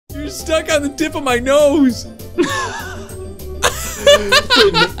stuck on the tip of my nose.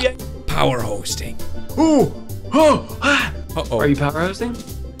 Power hosting. Ooh. Oh. Uh-oh. Are you power hosting?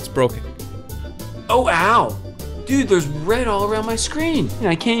 It's broken. Oh, ow. Dude, there's red all around my screen. And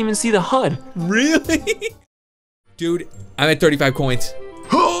I can't even see the HUD. Really? Dude, I'm at 35 coins.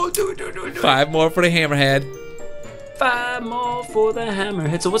 Oh, do. 5 more for the hammerhead. 5 more for the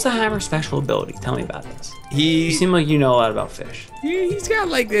hammerhead. So what's the hammer special ability? Tell me about this. You He, seem like you know a lot about fish. he's got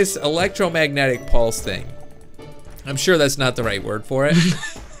like this electromagnetic pulse thing. I'm sure that's not the right word for it.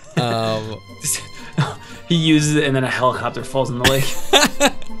 He uses it and then a helicopter falls in the lake.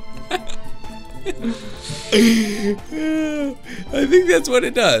 I think that's what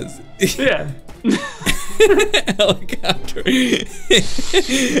it does. Yeah. Helicopter.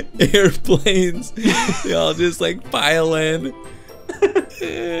 Airplanes. They all just like pile in.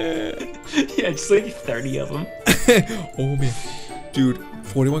 Yeah, just like 30 of them. Oh man. Dude,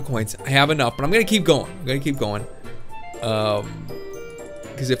 41 coins. I have enough, but I'm gonna keep going.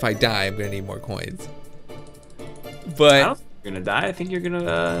 Because if I die, I'm gonna need more coins. But I don't think you're gonna die. I think you're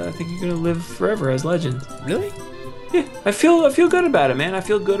gonna live forever as legend. really? Yeah, I feel good about it, man. I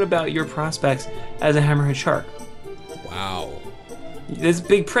feel good about your prospects as a hammerhead shark. Wow. That's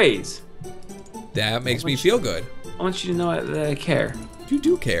big praise. That makes me feel good. I want you to know that I care. You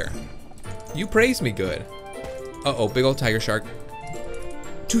do care. You praise me good. Uh-oh, big old tiger shark.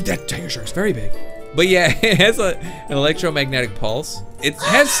 Dude, that tiger shark's very big. But yeah, it has an electromagnetic pulse. It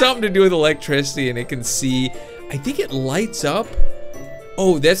has something to do with electricity, and it can see. I think it lights up.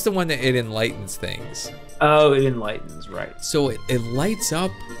 Oh, that's the one that it enlightens things. Oh, it enlightens, right. So it lights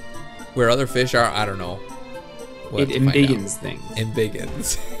up where other fish are. I don't know. We'll It have to find embiggens out. things.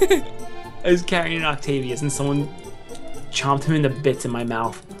 Embiggens. I was carrying an Octavius and someone chomped him into bits in my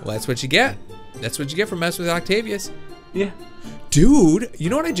mouth. Well, that's what you get. That's what you get for messing with Octavius. Yeah. Dude, you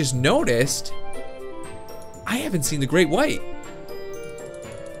know what I just noticed? I haven't seen the great white.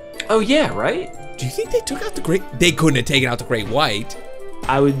 Oh yeah, right? Do you think they took out the great? They couldn't have taken out the great white.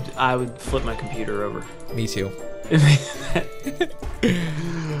 I would flip my computer over. Me too.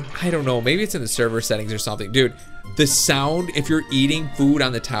 I don't know. Maybe it's in the server settings or something. Dude, the sound if you're eating food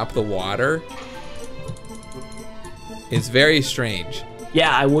on the top of the water is very strange.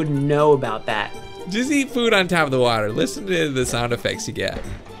 Yeah, I wouldn't know about that. Just eat food on top of the water. Listen to the sound effects you get.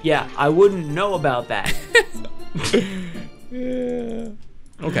 Yeah, I wouldn't know about that. Yeah.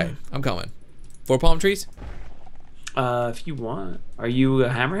 Okay, I'm coming. 4 palm trees? If you want. Are you a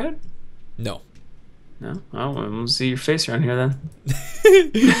hammerhead? No. No? Oh, we'll see your face around here then.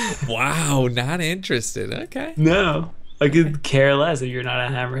 Wow, not interested. Okay. No. I could care less if you're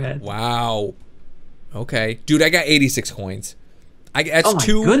not a hammerhead. Wow. Okay. Dude, I got 86 coins. That's Oh my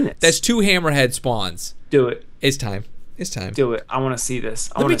goodness. That's 2 hammerhead spawns. Do it. It's time. It's time. Do it. I want to see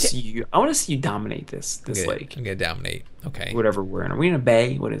this. I want to see you. I want to see you dominate this lake. I'm gonna dominate. Okay. Whatever we're in. Are we in a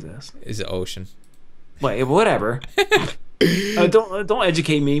bay? What is this? Is it ocean? Wait, whatever. Don't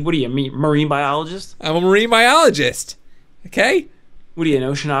educate me. What are you, marine biologist? I'm a marine biologist. Okay. What are you, an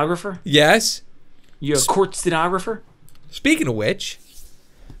oceanographer? Yes. You a court stenographer? Speaking of which,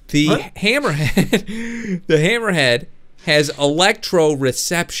 the hammerhead has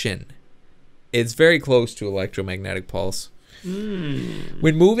electroreception. It's very close to electromagnetic pulse.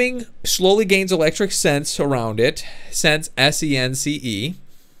 When moving, slowly gains electric sense around it. Sense, S-E-N-C-E.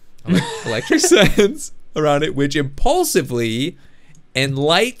 Electric sense around it, which impulsively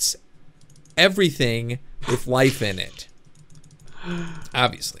enlights everything with life in it.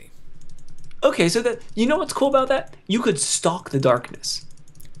 Obviously. Okay, so that you know what's cool about that? You could stalk the darkness.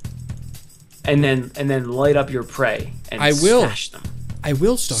 And then light up your prey and smash them. I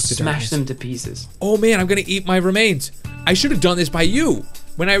will stalk the darkness. Smash them to pieces. Oh man, I'm gonna eat my remains. I should have done this by you.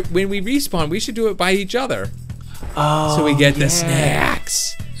 When we respawn, we should do it by each other. Oh, so we get the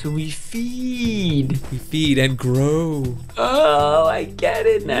snacks. So we feed. We feed and grow. Oh, I get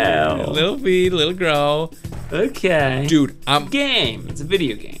it now. A little feed, a little grow. Okay. Dude, game. It's a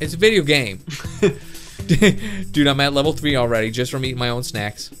video game. It's a video game. Dude, I'm at level 3 already just from eating my own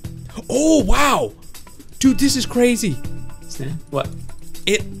snacks. Oh, wow. Dude, this is crazy. What?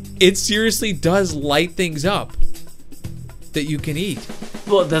 It seriously does light things up that you can eat.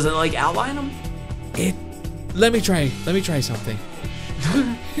 Well, does it like outline them? Let me try something.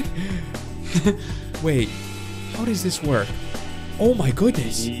 Wait, how does this work? Oh my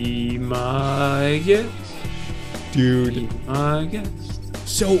goodness. Be my guest. Dude. Be my guest.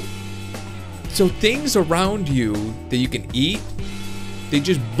 So things around you that you can eat, they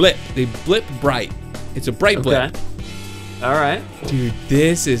just blip. They blip bright. It's a bright blip. All right. Dude,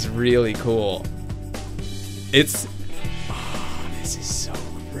 this is really cool. This is so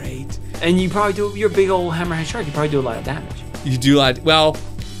great. And you probably do, you're a big old hammerhead shark, you probably do a lot of damage. You do a lot. Well,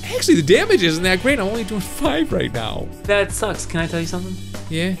 actually, the damage isn't that great. I'm only doing 5 right now. That sucks. Can I tell you something?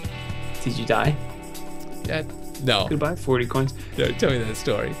 Yeah. Did you die? Yeah. No. Goodbye, 40 coins. No, tell me that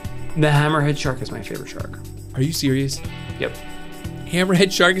story. The hammerhead shark is my favorite shark. Are you serious? Yep.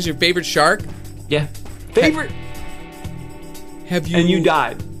 Hammerhead shark is your favorite shark? Yeah. Favorite. Have you? And you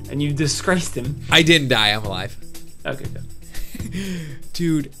died. And you disgraced him. I didn't die. I'm alive. Okay, good.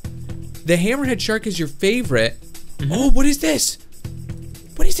 Dude, the hammerhead shark is your favorite. Oh, what is this?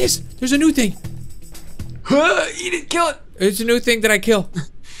 What is this? There's a new thing. Eat it, kill it. It's a new thing that I kill.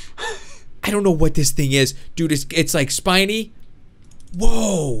 I don't know what this thing is. Dude, it's like spiny.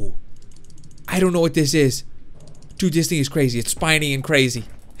 Whoa. I don't know what this is. Dude, this thing is crazy. It's spiny and crazy.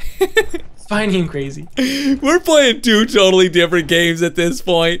 Spiny and crazy. We're playing 2 totally different games at this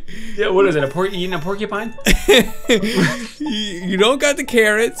point. Yeah, what is it? Eating a porcupine? You don't got the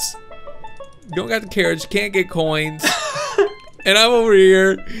carrots. You don't got the carrots. You can't get coins. And I'm over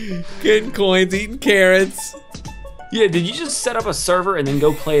here getting coins, eating carrots. Yeah, did you just set up a server and then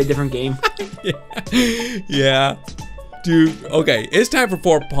go play a different game? Yeah. Dude, okay, it's time for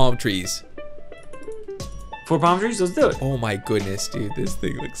 4 palm trees. 4 palm trees? Let's do it. Oh my goodness, dude, this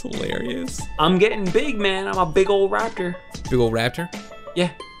thing looks hilarious. I'm getting big, man. I'm a big old raptor. Big old raptor?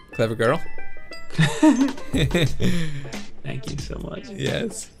 Yeah. Clever girl? Thank you so much.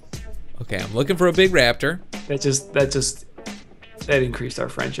 Yes. Okay, I'm looking for a big raptor. That increased our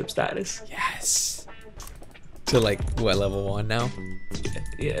friendship status. Yes. To like, what, level 1 now?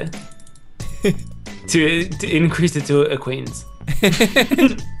 Yeah. to increase it to acquaintance.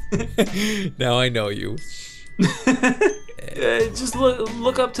 Now I know you. Just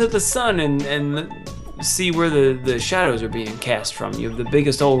look up to the sun and see where the shadows are being cast from. You have the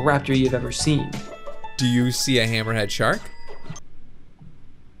biggest old raptor you've ever seen. Do you see a hammerhead shark?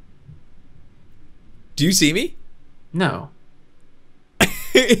 Do you see me? No.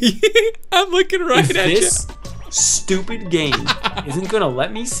 I'm looking right if at you. This stupid game isn't gonna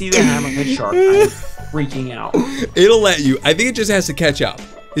let me see the hammerhead shark, I'm freaking out. It'll let you. I think it just has to catch up.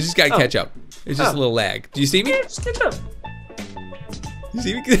 It just gotta catch up. It's just a little lag. Do you see me? Yeah, just catch up. You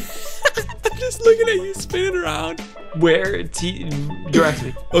see me? I'm just looking at you spinning around. Where? Direct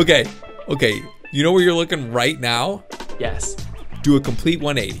me. Okay. Okay. You know where you're looking right now? Yes. Do a complete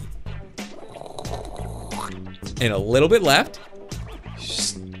 180. And a little bit left.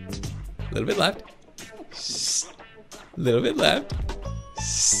 A little bit left. A little bit left.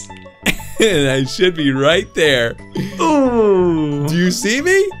 And I should be right there. Ooh. Do you see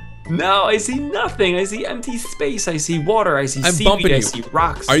me? No, I see nothing. I see empty space. I see water. I see seaweed. Bumping you. I see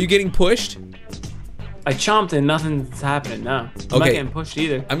rocks. Are you getting pushed? I chomped and nothing's happening. No. I'm not getting pushed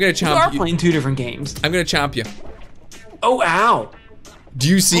either. I'm gonna chomp you. We are playing 2 different games. I'm gonna chomp you. Oh, ow. Do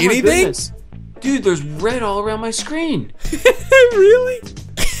you see anything? Goodness. Dude, there's red all around my screen. Really?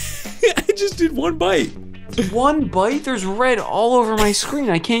 I just did 1 bite. 1 bite? There's red all over my screen.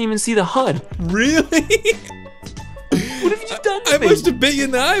 I can't even see the HUD. Really? What have you done to I me? must have bit you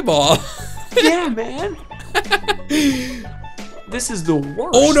in the eyeball. Yeah, man. This is the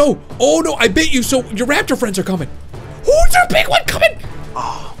worst. Oh no! Oh no! I bit you. So your raptor friends are coming. Who's your big one coming?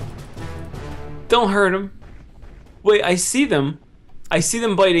 Oh. Don't hurt him. Wait, I see them. I see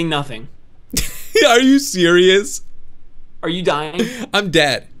them biting nothing. Are you serious? Are you dying? I'm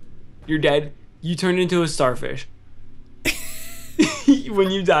dead. You're dead. You turned into a starfish.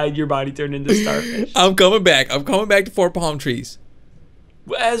 When you died, your body turned into starfish. I'm coming back. I'm coming back to 4 palm trees.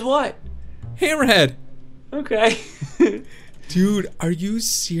 As what? Hammerhead. Okay. Dude, are you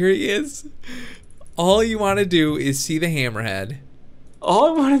serious? All you want to do is see the hammerhead. All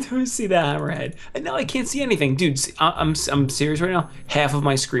I want to do is see the hammerhead. And now I can't see anything. Dude, I'm serious right now. Half of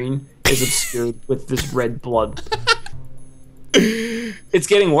my screen is obscured with this red blood. It's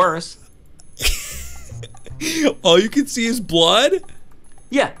getting worse. All you can see is blood?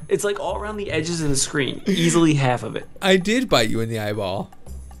 Yeah, it's like all around the edges of the screen. Easily half of it. I did bite you in the eyeball.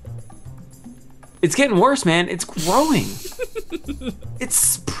 It's getting worse, man. It's growing. It's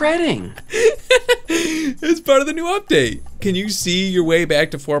spreading. It's part of the new update. Can you see your way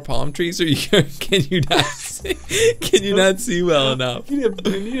back to 4 palm trees, or can you not see? Can you not see well enough? I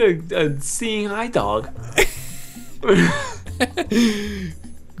need a seeing eye dog.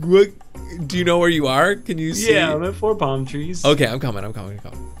 What? Do you know where you are? Can you see? Yeah, I'm at 4 palm trees. Okay, I'm coming.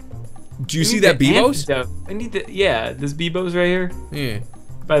 Do you see that Bibos? I need the this Bibos right here. Yeah.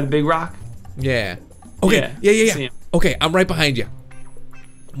 By the big rock. Yeah. Okay. Yeah. See him. Okay, I'm right behind you.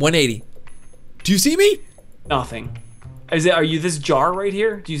 180. Do you see me? Nothing. Are you this jar right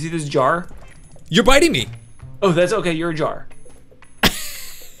here? Do you see this jar? You're biting me. Oh, that's okay. You're a jar.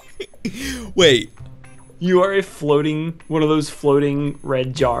 Wait. You are one of those floating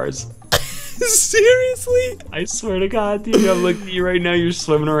red jars. Seriously? I swear to God, dude, I'm looking at you right now. You're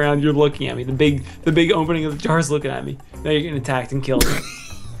swimming around. You're looking at me. The big opening of the jar is looking at me. Now you're getting attacked and killed.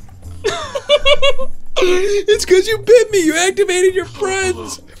 It's because you bit me. You activated your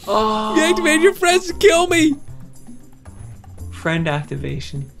friends. Oh. You activated your friends to kill me. Friend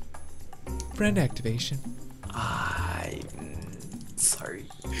activation. Friend activation. I'm sorry.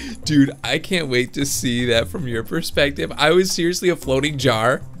 Dude, I can't wait to see that from your perspective. I was seriously a floating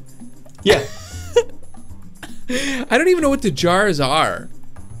jar. Yeah. I don't even know what the jars are.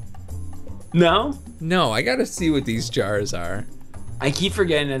 No? No, I gotta see what these jars are. I keep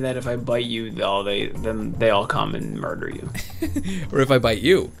forgetting that if I bite you, they all come and murder you. Or if I bite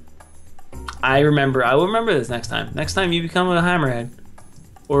you. I will remember this next time. Next time you become a hammerhead.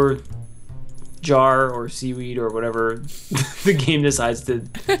 Or jar or seaweed or whatever the game decides to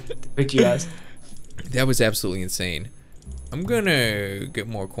pick you as. That was absolutely insane. I'm gonna get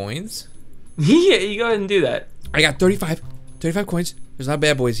more coins. Yeah, you go ahead and do that. I got 35 coins. There's a lot of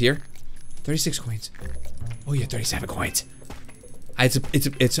bad boys here. 36 coins. Oh yeah, 37 coins.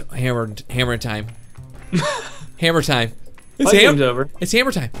 It's hammer time. Hammer time. My game's over. It's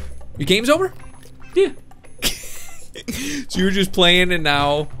hammer time. Your game's over? Yeah. So you were just playing and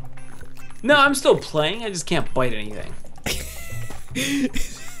now... No, I'm still playing. I just can't bite anything.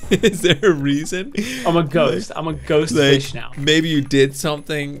 Is there a reason? I'm a ghost. I'm a ghost fish now. Maybe you did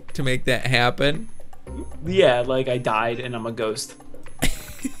something to make that happen? Yeah, like I died and I'm a ghost.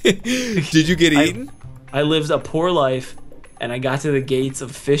 Did you get eaten? I lived a poor life and I got to the gates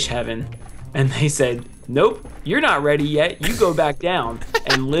of fish heaven and they said, nope, you're not ready yet. You go back down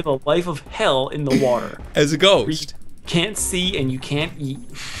and live a life of hell in the water. As a ghost? You can't see and you can't eat.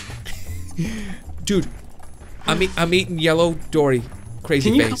 Dude, I'm eating yellow Dory.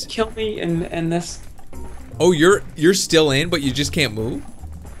 Crazy Can you face. come kill me and this? Oh, you're still in, but you just can't move?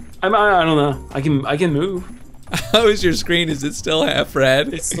 I don't know. I can move. How is your screen? Is it still half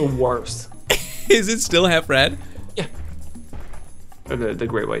red? It's the worst. Is it still half red? Yeah. The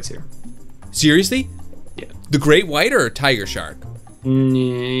great white's here. Seriously? Yeah. The great white or a tiger shark?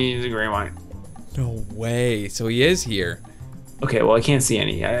 He's a great white. No way. So he is here. Okay, well I can't see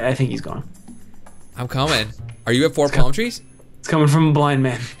any. I think he's gone. I'm coming. Are you at 4 palm trees? It's coming from a blind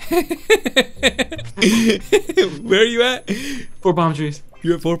man. Where are you at? 4 palm trees.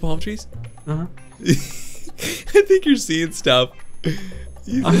 You're at 4 palm trees? Uh-huh. I think you're seeing stuff.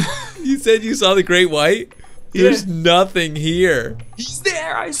 You said you saw the great white? There's nothing here. He's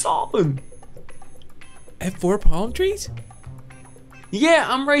there. I saw him. At 4 palm trees? Yeah,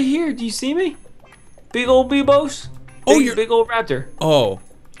 I'm right here. Do you see me? Big old Bibos. Oh, you're big old raptor. Oh. All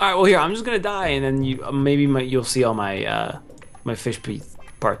right. Well, here I'm just gonna die, and then you'll see all my my fish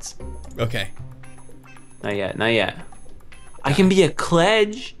parts. Okay. Not yet. Not yet. I can be a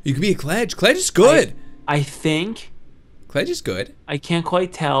Cledge. You can be a Cledge. Cledge is good. I think. Cledge is good. I can't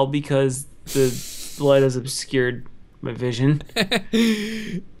quite tell because the light has obscured my vision.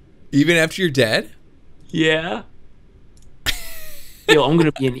 Even after you're dead? Yeah. Yo, I'm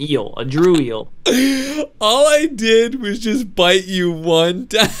gonna be an eel, a Drew eel. All I did was just bite you one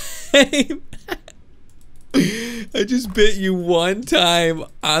time. I just bit you one time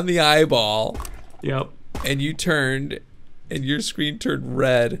on the eyeball. Yep. And you turned, and your screen turned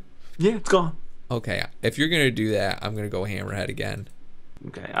red. Yeah, it's gone. Okay, if you're gonna do that, I'm gonna go hammerhead again.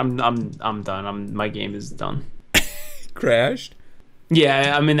 Okay, I'm done. My game is done. Crashed?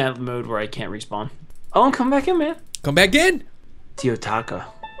 Yeah, I'm in that mode where I can't respawn. Oh, come back in, man. Come back in. Tiotaka.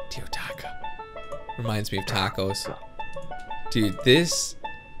 Tiotaka. Reminds me of tacos. Dude, this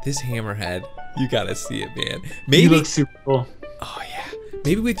hammerhead, you gotta see it, man. Maybe. You look super cool. Oh yeah.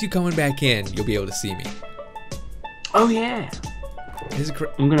 Maybe with you coming back in, you'll be able to see me. Oh yeah.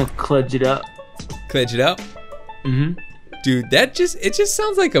 I'm gonna kludge it up. Kludge it up? Mm-hmm. Dude, it just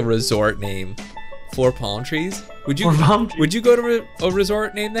sounds like a resort name. 4 palm trees. Would you go to a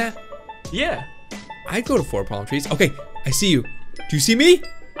resort named that? Yeah. I'd go to 4 palm trees. Okay, I see you. Do you see me?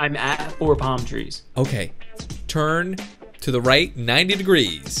 I'm at 4 palm trees. Okay. Turn to the right 90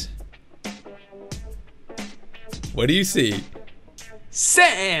 degrees. What do you see?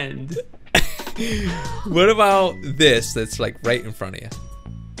 Sand. What about this that's like right in front of you?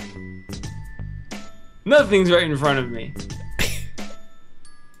 Nothing's right in front of me.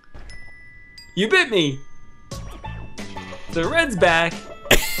 You bit me. The red's back.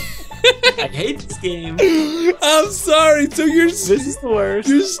 I hate this game. I'm sorry. So this is the worst.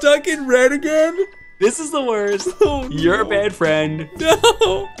 You're stuck in red again? This is the worst. Oh, You're a bad friend.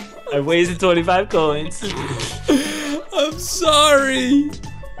 No. I wasted 25 coins. I'm sorry.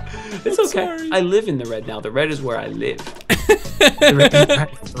 It's I'm okay. sorry. I live in the red now. The red is where I live. The red is where I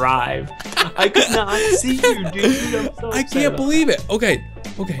thrive. I could not see you, dude. I'm so I upset can't about believe it. Okay.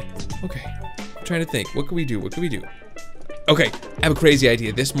 I'm trying to think. What can we do? Okay, I have a crazy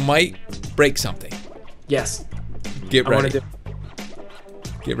idea. This might break something. Yes. Get I wanna ready. do-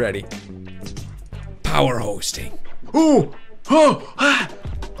 Get ready. Power hosting. Ooh. Oh. Ah.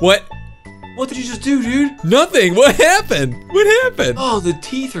 What? What did you just do, dude? Nothing. What happened? Oh, the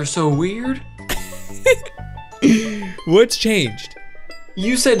teeth are so weird. What's changed?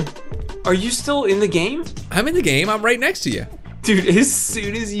 You said, are you still in the game? I'm in the game. I'm right next to you. Dude, as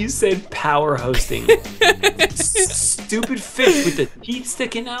soon as you said power hosting, stupid fish with the teeth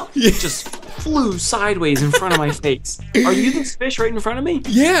sticking out just flew sideways in front of my face. Are you this fish right in front of me?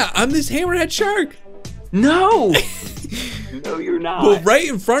 Yeah, I'm this hammerhead shark. No. No, you're not. Well, right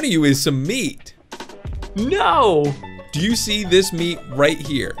in front of you is some meat. No. Do you see this meat right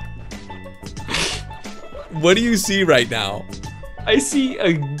here? What do you see right now? I see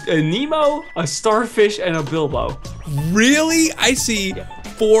a Nemo, a starfish, and a Bilbo. Really? I see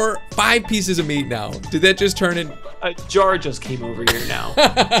 5 pieces of meat now. Did that just turn in? A jar just came over here now.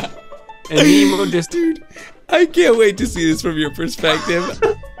 And Nemo just... Dude, I can't wait to see this from your perspective.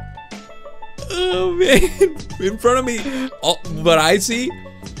 Oh, man. In front of me, what I see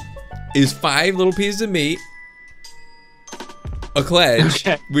is 5 little pieces of meat, a Cledge,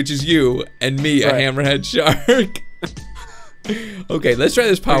 which is you, and me, a hammerhead shark. Okay, let's try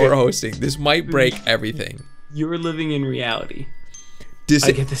this power hosting. This might break everything. You're living in reality.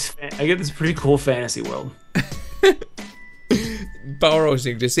 I get this pretty cool fantasy world. Power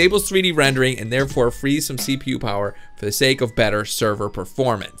hosting disables 3D rendering and therefore frees some CPU power for the sake of better server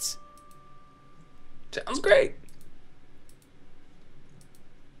performance. Sounds great.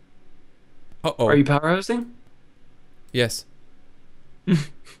 Uh-oh. Are you power hosting? Yes.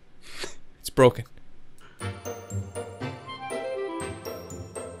 It's broken.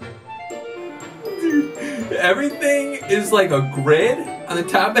 Dude, everything is like a grid on the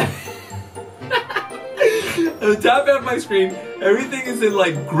top on the top half of my screen. Everything is in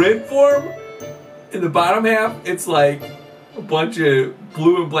like grid form. In the bottom half, it's like a bunch of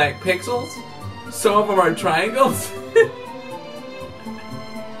blue and black pixels. Some of them are triangles.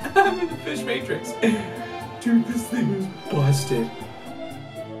 I'm in the fish matrix. Dude, this thing is busted.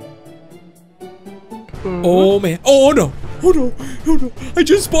 Oh man. Oh no. Oh no. Oh no. I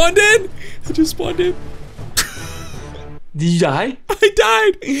just spawned in. Did you die? I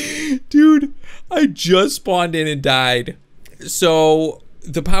died. Dude, I just spawned in and died. So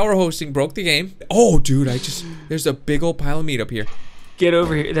the power hosting broke the game. Oh dude, there's a big old pile of meat up here. Get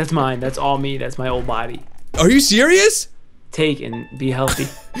over here. That's mine. That's all me. That's my old body. Are you serious? Take and be healthy.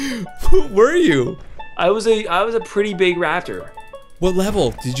 Were you? I was a pretty big raptor. What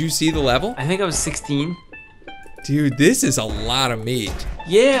level? Did you see the level? I think I was 16. Dude, this is a lot of meat.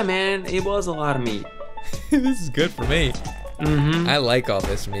 Yeah, man, it was a lot of meat. This is good for me. Mm-hmm. I like all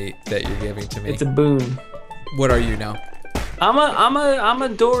this meat that you're giving to me. It's a boon. What are you now? I'm a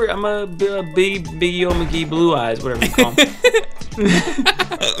Biggie O McGee Blue Eyes, whatever you call him.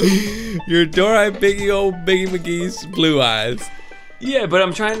 You're Dora Biggie old Biggie McGee's blue eyes. Yeah, but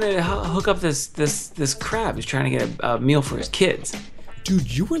I'm trying to hook up this crab. He's trying to get a meal for his kids.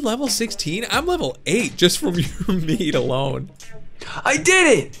 Dude, you were level 16? I'm level 8 just from your meat alone. I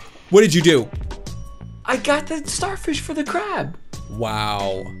did it! What did you do? I got the starfish for the crab.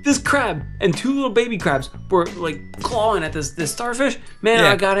 Wow. This crab and 2 little baby crabs were like clawing at this starfish. Man,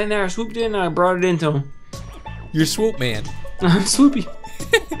 Yeah. I got in there, I swooped in, and I brought it into him. You're swoop man. I'm swoopy.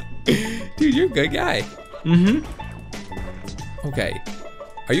 Dude, you're a good guy. Mm-hmm. Okay.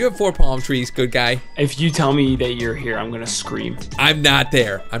 Are you at 4 palm trees, good guy? If you tell me that you're here, I'm gonna scream. I'm not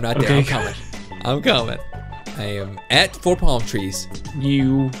there. I'm not there. Okay, I'm coming. I'm coming. I am at 4 palm trees.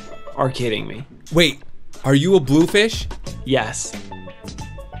 You are kidding me. Wait, are you a bluefish? Yes.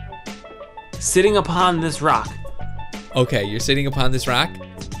 Sitting upon this rock. Okay, you're sitting upon this rock?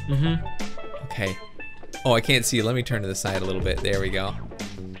 Mm-hmm. Okay. Oh, I can't see you. Let me turn to the side a little bit. There we go.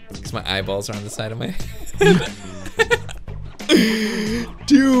 Because my eyeballs are on the side of my head.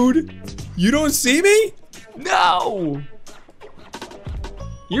 Dude, you don't see me? No!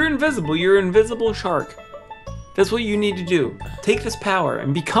 You're invisible. You're an invisible shark. That's what you need to do. Take this power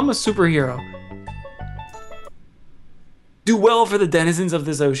and become a superhero. Do well for the denizens of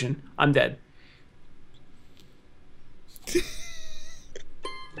this ocean. I'm dead.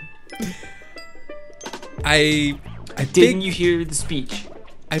 Didn't you hear the speech?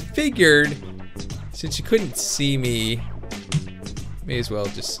 I figured since you couldn't see me, may as well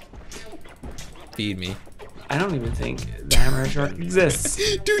just feed me. I don't even think the hammerhead shark exists.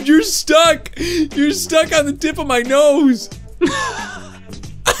 Dude, you're stuck. You're stuck on the tip of my nose. Wait,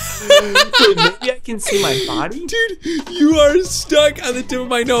 maybe I can see my body? Dude, you are stuck on the tip of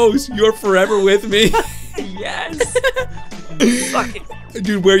my nose. You're forever with me. Yes. Fuck it.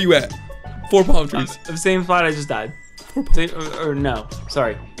 Dude, where are you at? 4 palm trees. The same spot I just died. Or no,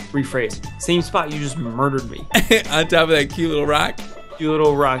 sorry. Rephrase. Same spot you just murdered me. On top of that cute little rock. You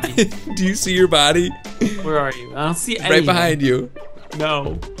little Rocky. Do you see your body? Where are you? I don't see anything. Right behind you.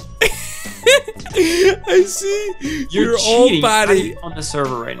 No. I see You're your old body on the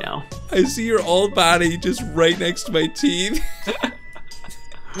server right now. I see your old body just right next to my teeth.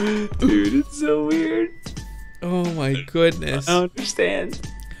 Dude, it's so weird. Oh my goodness. I don't understand.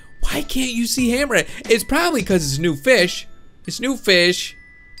 Why can't you see Hammerhead? It's probably because it's new fish. It's new fish.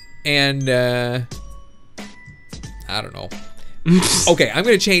 And, I don't know. Okay, I'm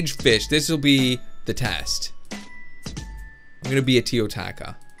going to change fish. This will be the test. I'm going to be a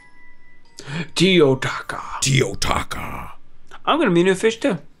Teotaka. Teotaka. I'm going to be a new fish,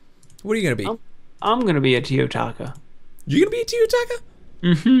 too. What are you going to be? I'm going to be a Teotaka. You're going to be a Teotaka?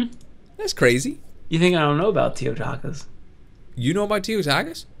 Mm-hmm. That's crazy. You think I don't know about Teotakas? You know about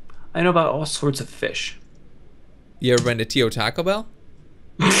Teotakas? I know about all sorts of fish. You ever been to Taco Bell?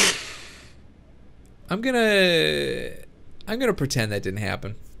 I'm gonna pretend that didn't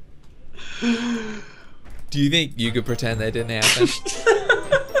happen. Do you think you could pretend that didn't happen?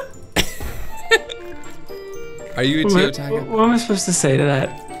 Are you a Teotaka? What am I supposed to say to that?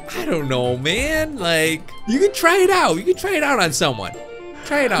 I don't know, man. Like, you could try it out. You could try it out on someone.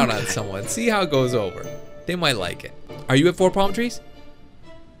 Try it out on someone. See how it goes over. They might like it. Are you at 4 palm trees?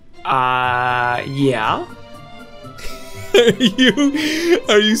 Yeah.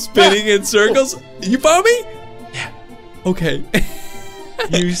 Are you spinning in circles? You found me? Yeah. Okay.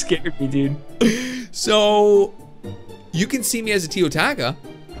 You scared me, dude. So you can see me as a Teotaka.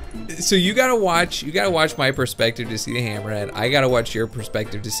 So you gotta watch my perspective to see the hammerhead. I gotta watch your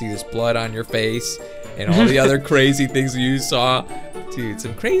perspective to see this blood on your face and all the other crazy things you saw. Dude,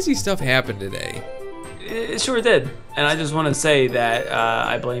 some crazy stuff happened today. It sure did. And I just want to say that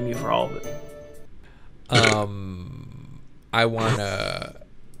I blame you for all of it. I wanna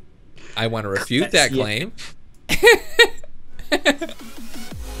refute that claim.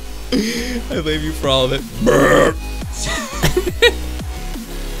 I blame you for all of it.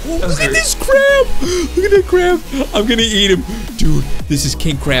 Look at this crab! Look at that crab! I'm gonna eat him. Dude, this is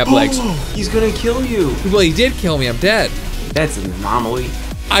king crab legs. He's gonna kill you. Well, he did kill me. I'm dead. That's an anomaly.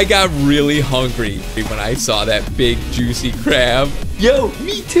 I got really hungry when I saw that big juicy crab. Yo,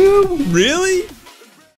 me too. Really?